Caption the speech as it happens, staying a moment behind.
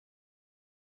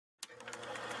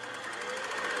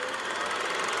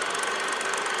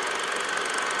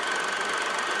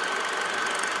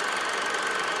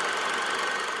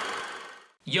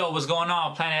Yo, what's going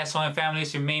on, Planet S.O.N family?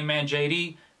 It's your main man,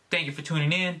 JD. Thank you for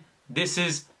tuning in. This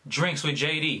is Drinks with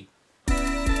JD.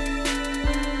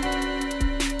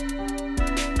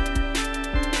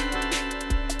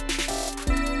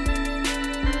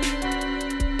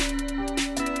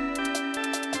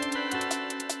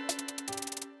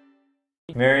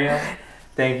 Miriam,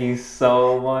 thank you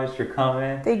so much for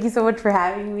coming. Thank you so much for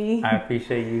having me. I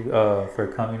appreciate you for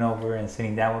coming over and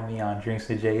sitting down with me on Drinks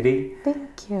with JD. Thank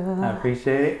you. I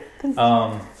appreciate it. Thank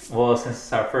you. Well, since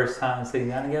it's our first time sitting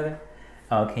down together,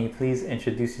 can you please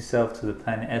introduce yourself to the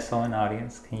Planet S.O.N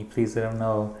audience? Can you please let them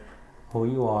know who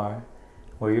you are,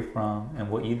 where you're from, and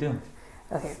what you do?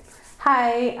 Okay.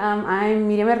 Hi, I'm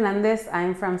Miriam Hernandez.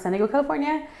 I'm from San Diego,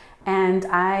 California, and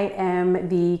I am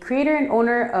the creator and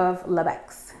owner of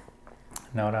Beks.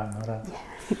 No doubt, no doubt.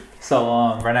 Yeah.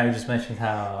 So right now you just mentioned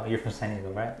how you're from San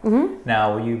Diego, right? Mm-hmm.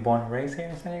 Now, were you born and raised here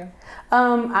in San Diego?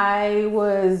 I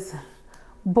was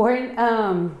born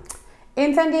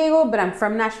in San Diego, but I'm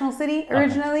from National City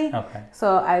originally. Okay.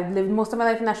 So I've lived most of my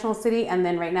life in National City, and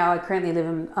then right now I currently live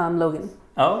in Logan.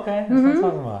 Oh, okay. That's what I'm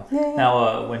talking about. Yeah.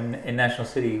 Now, when in National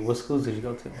City, what schools did you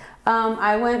go to?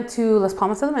 I went to Las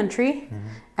Palmas Elementary,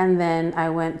 and then I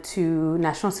went to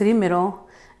National City Middle,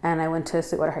 and I went to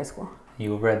Sweetwater High School.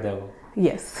 You were Red Devil.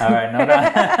 Yes. All right, no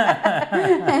doubt.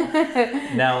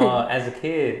 Now, as a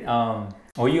kid,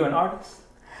 were you an artist?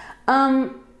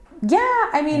 Yeah,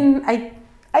 I mean,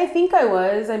 I think I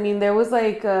was. I mean, there was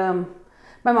like,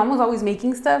 my mom was always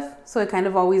making stuff, so it kind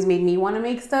of always made me want to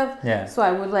make stuff. Yeah. So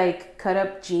I would like cut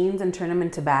up jeans and turn them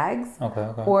into bags. Okay,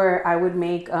 okay. Or I would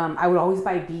make, I would always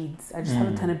buy beads. I just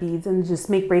have a ton of beads and just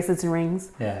make bracelets and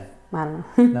rings. Yeah. I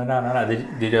don't know. No.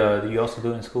 Did you also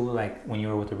do it in school? Like when you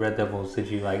were with the Red Devils, did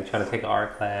you like try to take an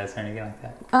art class or anything like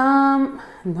that?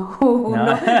 No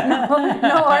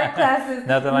art classes.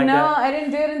 Nothing like that? No, I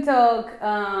didn't do it until,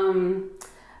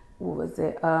 what was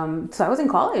it? So I was in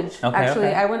college. Okay, actually.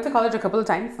 okay. I went to college a couple of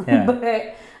times, Yeah.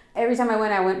 but every time I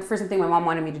went for something my mom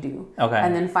wanted me to do. Okay.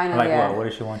 And then finally, like what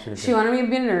did she want you to do? She wanted me to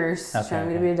be a nurse. Okay, She wanted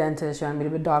me to be a dentist. She wanted me to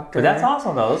be a doctor. But that's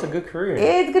awesome though. It's a good career.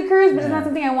 It's good careers, but it's not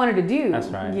something I wanted to do. That's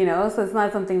right. You know, so it's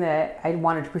not something that I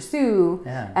wanted to pursue.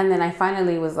 Yeah. And then I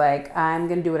finally was like, I'm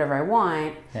gonna do whatever I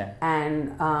want. Yeah.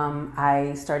 And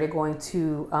I started going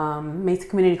to Mesa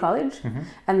Community College,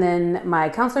 and then my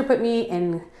counselor put me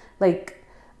in like,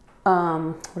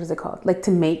 what is it called? Like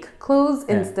to make clothes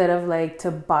instead of like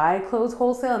to buy clothes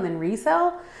wholesale and then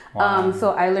resell. Wow.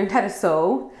 So I learned how to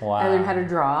sew. Wow. I learned how to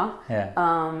draw. Yeah.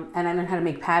 And I learned how to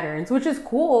make patterns, which is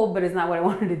cool, but it's not what I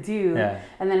wanted to do. Yeah.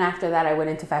 And then after that, I went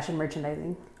into fashion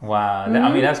merchandising. Wow.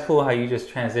 I mean, that's cool how you just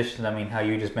transitioned. I mean, how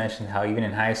you just mentioned how even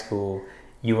in high school,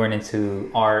 you weren't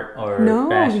into art or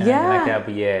fashion or anything like that,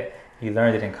 but yet you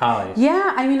learned it in college.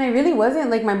 Yeah, I mean, I really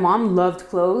wasn't. Like, my mom loved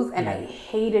clothes, and I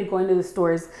hated going to the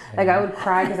stores. Like, I would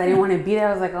cry because I didn't want to be there.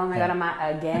 I was like, oh my God, I'm out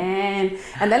again.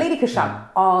 And that lady could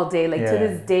shop all day. Like, to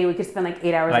this day, we could spend like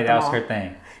 8 hours like at the that was mall. her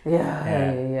thing.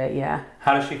 Yeah.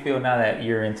 How does she feel now that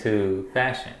you're into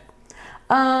fashion?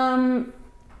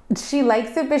 She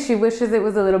likes it, but she wishes it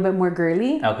was a little bit more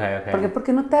girly. Okay. ¿Por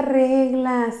qué no te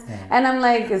arreglas? And I'm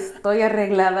like, estoy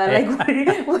arreglada.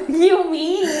 Like, what do you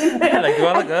mean? Like, do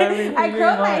I look ugly? I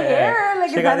curled my hair. Like,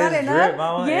 She got this drip,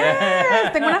 mama.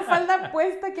 Yes. Tengo una falda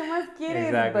puesta. ¿Qué más quieres?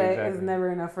 Exactly, But exactly. it's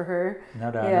never enough for her.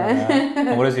 No doubt. Yeah.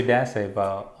 And what does your dad say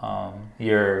about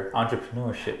your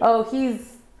entrepreneurship? Oh,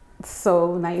 he's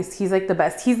so nice. He's like the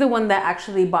best. He's the one that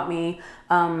actually bought me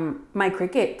my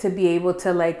Cricut to be able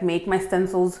to like make my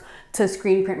stencils to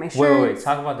screen print my shirts. Wait.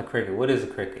 Talk about the Cricut. What is a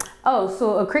Cricut? Oh,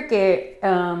 so a Cricut,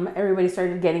 everybody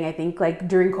started getting, I think, like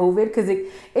during COVID, because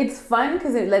it's fun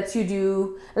because it lets you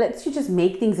just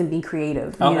make things and be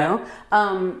creative, you know?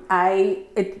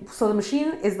 So the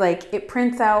machine is like, it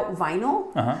prints out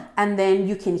vinyl, and then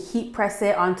you can heat press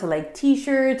it onto like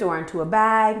t-shirts or onto a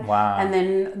bag. Wow. And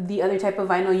then the other type of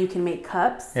vinyl, you can make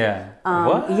cups. Yeah.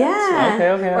 What?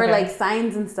 Yeah. Okay. Or like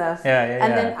signs and stuff.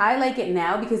 And then I like it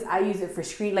now because I use it for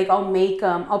screen. Like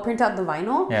I'll print out the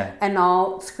vinyl and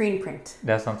I'll screen print.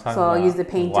 That's what I'm talking so about. I'll use the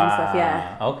paint and stuff.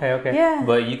 Yeah. Okay. Yeah.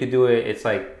 But you could do it. It's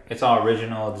like it's all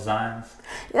original designs.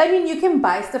 I mean, you can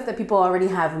buy stuff that people already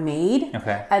have made.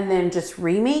 Okay. And then just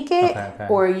remake it. Okay.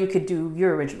 Or you could do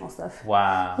your original stuff.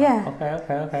 Wow. Yeah.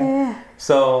 Okay. Yeah.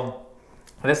 So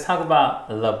let's talk about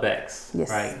Beks.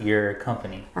 Yes. Right. Your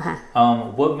company.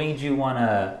 What made you want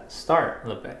to start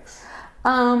Beks?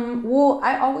 Well,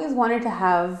 I always wanted to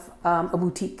have a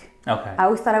boutique. Okay. I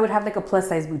always thought I would have like a plus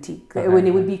size boutique when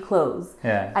it would be clothes.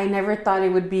 Yeah. I never thought it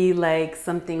would be like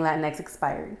something Latinx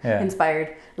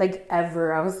inspired, like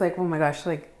ever. I was like, oh my gosh,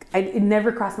 like it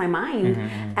never crossed my mind.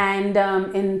 And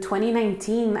in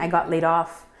 2019, I got laid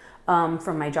off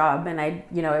from my job, and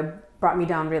it brought me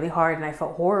down really hard, and I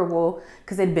felt horrible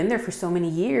because I'd been there for so many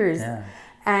years. Yeah.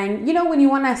 And when you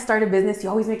want to start a business, you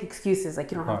always make excuses, like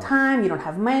you don't have time, you don't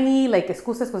have money, like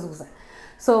excusas.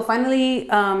 So finally,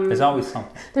 there's always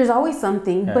something. There's always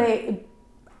something, but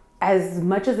as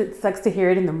much as it sucks to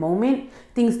hear it in the moment,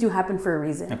 things do happen for a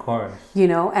reason. Of course.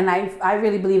 And I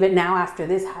really believe it now after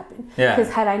this happened. Yeah.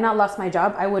 Because had I not lost my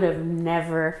job, I would have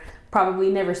probably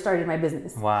never started my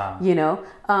business. Wow.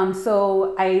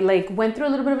 So I went through a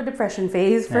little bit of a depression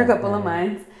phase for a couple of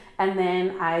months. And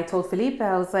then I told Felipe,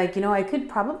 I was like, I could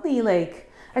probably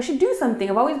I should do something.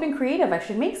 I've always been creative. I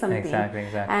should make something. Exactly.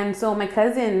 And so my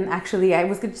cousin, actually, I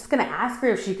was just going to ask her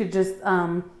if she could just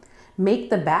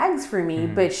make the bags for me.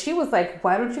 But she was like,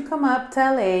 why don't you come up to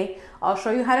LA? I'll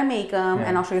show you how to make them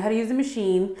and I'll show you how to use the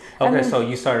machine. Okay, so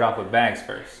you started off with bags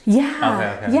first.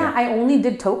 Yeah. Okay. Yeah, I only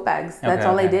did tote bags. That's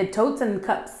all I did. Totes and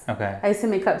cups. Okay. I used to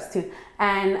make cups too.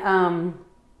 And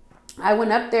I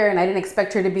went up there and I didn't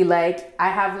expect her to be like, I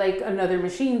have another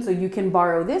machine so you can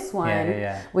borrow this one.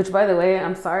 Yeah. Which, by the way,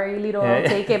 I'm sorry, Lito. I'll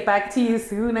take it back to you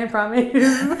soon, I promise.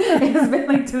 It's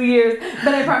been 2 years,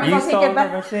 but I promise I'll take it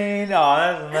back. You stole the machine?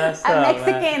 Oh, that's messed up, I'm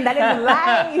Mexican. Man. That is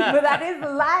life. That is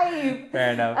life.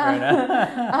 Fair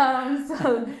enough.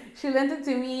 So she lent it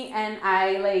to me and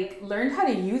I learned how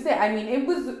to use it. I mean, it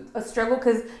was a struggle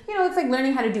because, it's like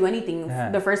learning how to do anything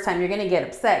the first time. You're going to get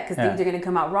upset because things are going to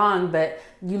come out wrong, but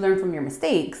you learn from your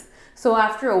mistakes. So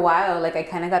after a while, I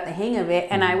kind of got the hang of it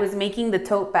and I was making the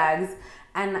tote bags.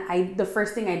 And the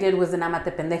first thing I did was an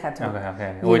Amate Pendeja tote.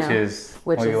 Okay. Which is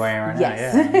what you're wearing right now.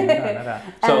 Yeah.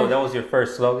 So that was your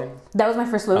first slogan? That was my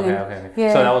first slogan. Okay.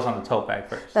 Yeah. So that was on the tote bag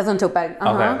first? That's on tote bag.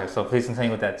 Okay. So please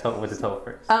continue with the tote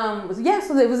first.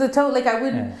 So it was a tote. I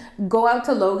would go out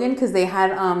to Logan because they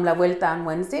had La Vuelta on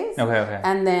Wednesdays. Okay.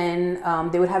 And then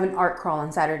they would have an art crawl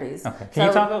on Saturdays. Okay. Can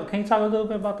you talk a little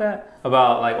bit about that?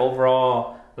 About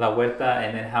overall La Vuelta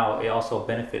and then how it also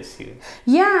benefits you?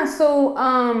 Yeah. So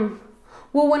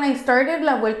well, when I started,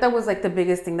 La Vuelta was the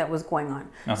biggest thing that was going on.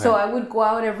 Okay. So I would go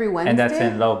out every Wednesday. And that's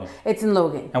in Logan? It's in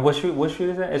Logan. And what street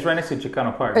is that? It's right next to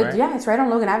Chicano Park, right? Yeah, it's right on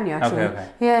Logan Avenue, actually. Okay.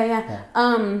 Yeah.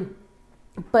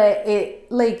 But it,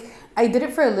 I did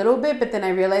it for a little bit, but then I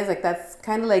realized that's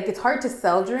kind of it's hard to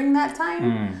sell during that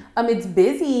time. It's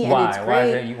busy and it's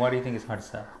great. Why do you think it's hard to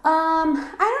sell? I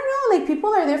don't know.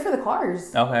 People are there for the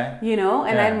cars. Okay.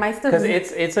 And my stuff. Because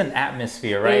it's an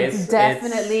atmosphere, right? It's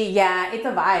definitely it's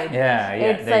a vibe. Yeah.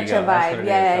 It's such a vibe.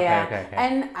 Yeah. Okay.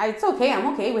 And it's okay.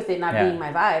 I'm okay with it not being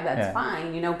my vibe. That's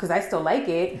fine. Because I still like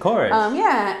it. Of course.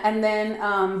 And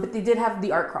then but they did have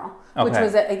the art crawl. Which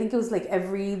was, I think it was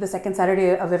the second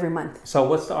Saturday of every month. So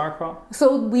what's the art crawl?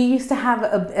 So we used to have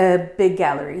a big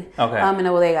gallery in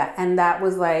a bodega. And that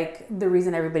was the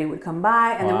reason everybody would come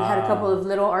by. And then we had a couple of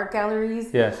little art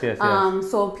galleries. Yes.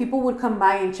 So people would come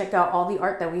by and check out all the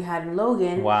art that we had in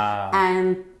Logan. Wow.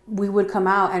 And we would come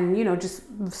out and, just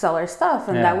sell our stuff.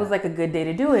 And that was a good day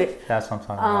to do it. That's what I'm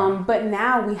talking about. But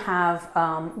now we have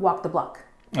Walk the Block.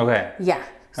 Okay. Yeah.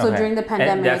 So during the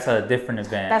pandemic, and that's a different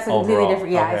event. That's completely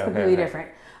different. Yeah, it's completely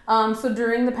different. So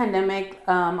during the pandemic,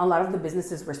 a lot of the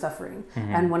businesses were suffering,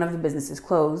 and one of the businesses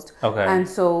closed. Okay. And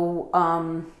so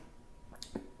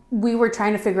we were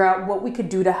trying to figure out what we could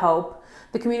do to help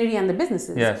the community and the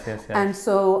businesses. Yes. And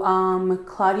so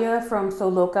Claudia from So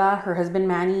Loca, her husband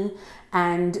Manny,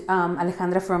 and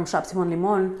Alejandra from Shop Simon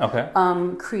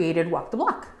Limon created Walk the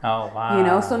Block. Oh,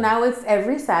 wow. So now it's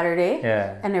every Saturday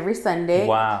and every Sunday.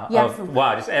 Wow. Yeah,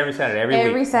 just every Saturday,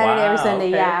 every week. Saturday, every Sunday,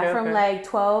 okay, from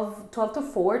 12 to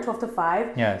 4, 12 to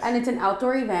 5. Yes. And it's an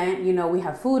outdoor event. We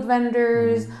have food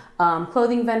vendors,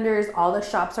 clothing venders, all the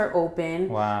shops are open.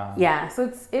 Wow. Yeah, so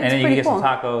it's and then pretty you can get cool. some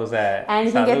tacos at And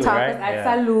you Salud, can get tacos right? at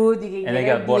Salud. You can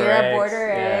get Border X.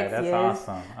 Border X. That's yes.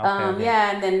 awesome. Okay.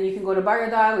 Yeah, and then you can go to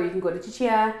Barrio Dog or you can go to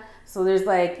Chichia. So there's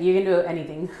you can do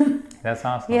anything. That's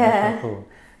awesome. Yeah. That's so cool.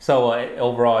 So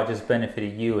overall, it just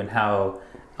benefited you and how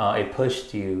it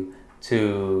pushed you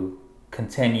to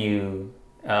continue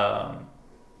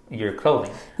your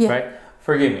clothing, right?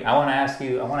 Forgive me. I want to ask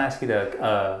you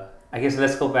to. I guess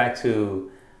let's go back to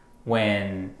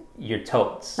when your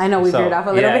totes. I know we veered off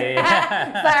a little bit.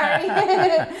 Sorry.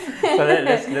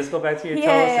 So let's go back to your totes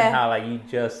and how you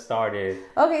just started.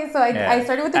 Okay, so I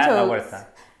started with the totes.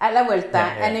 at La Vuelta,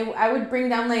 and I would bring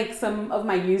down like some of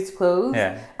my used clothes,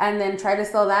 and then try to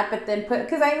sell that, but then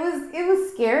because it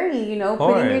was scary, you know,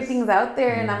 putting your things out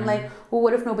there, and I'm like, well,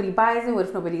 what if nobody buys it? What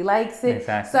if nobody likes it?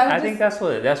 Exactly. So I think that's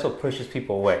what pushes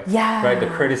people away. Yeah. Right. The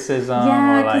criticism.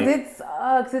 Yeah, because it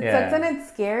sucks. It sucks and it's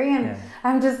scary, and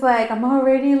I'm just like, I'm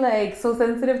already like so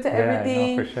sensitive to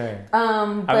everything. No, for sure.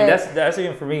 I mean, that's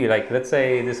even for me. Like, let's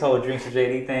say this whole Drinks with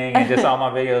JD thing, and just all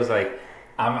my videos, like,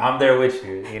 I'm there with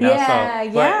you, you know.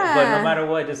 But no matter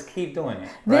what, just keep doing it.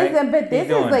 Right? This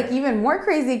is like even more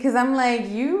crazy because I'm like,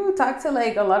 you talk to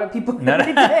like a lot of people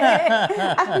every day.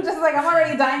 I'm just like, I'm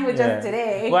already dying with just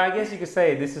today. Well, I guess you could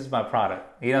say this is my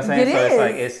product. You know what I'm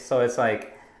saying? It's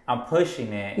like I'm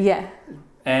pushing it. Yeah.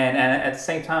 And at the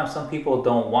same time, some people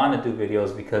don't want to do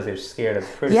videos because they're scared of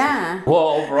criticism. Yeah. Well,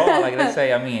 overall, like, let's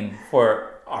say, I mean, for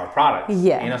our product.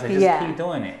 Yeah. You know, so just keep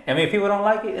doing it. I mean, if people don't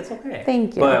like it, it's okay.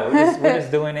 Thank you. But we're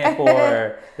just doing it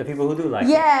for the people who do like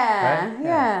it. Right?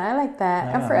 Yeah, I like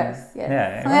that. And for us,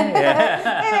 yes. It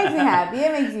makes me happy.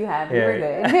 It makes you happy. We're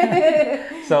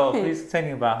good. So please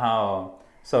continue about how,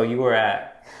 so you were at.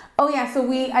 Oh yeah,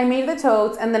 so I made the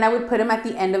totes, and then I would put them at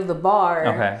the end of the bar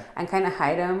and kind of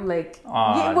hide them, like,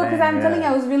 because I'm telling you,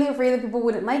 I was really afraid that people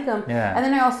wouldn't like them. Yeah. And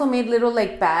then I also made little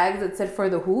like bags that said for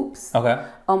the hoops. Okay.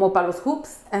 O para los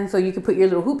hoops, and so you could put your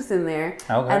little hoops in there.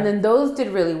 Okay. And then those did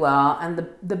really well, and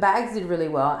the bags did really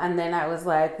well. And then I was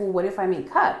like, well, what if I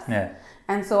make cups? Yeah.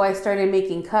 And so I started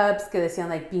making cups que decían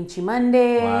like Pinche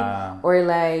Monday, or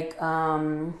like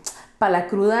pa la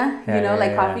cruda, you know,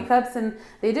 like coffee cups, and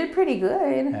they did pretty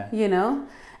good, you know.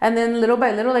 And then little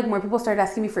by little, like more people started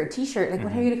asking me for a T-shirt, like,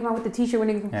 when are you gonna come out with the T-shirt? When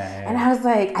are you And I was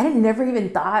like, I never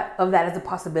even thought of that as a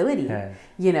possibility,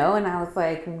 you know. And I was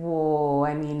like, whoa,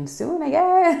 I mean, soon, I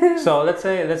guess. So let's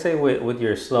say with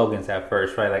your slogans at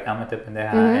first, right? Like, Amate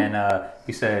pendeja,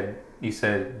 and you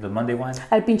said the Monday one.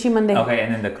 Al pinche Monday. Okay,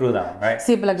 and then the cruda one, right?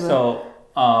 Sí, la cruda. So,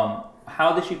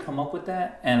 how did you come up with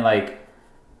that? And like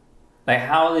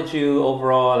how did you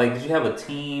overall, like, did you have a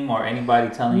team or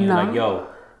anybody telling you like, yo,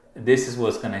 this is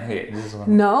what's gonna hit? This is what...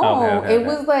 No, it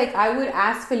was like I would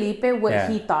ask Felipe what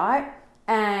he thought,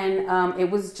 and it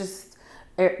was just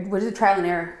what is it, trial and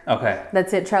error. Okay,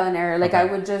 that's it, trial and error. Like I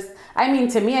would just, I mean,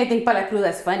 to me, I think para cruda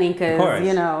is funny because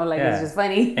you know, like it's just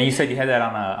funny. And you said you had that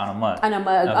on a mug. On a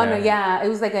mug, yeah, it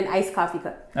was like an iced coffee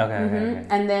cup. Okay.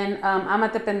 And then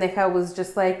Amate pendeja was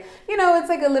just like, you know, it's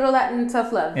like a little Latin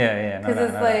tough love. Because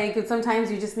it's like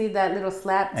sometimes you just need that little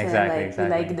slap to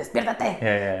like despiértate.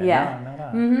 Yeah.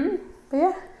 But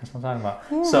yeah. That's what I'm talking about.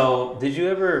 Yeah. So, did you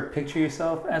ever picture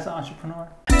yourself as an entrepreneur?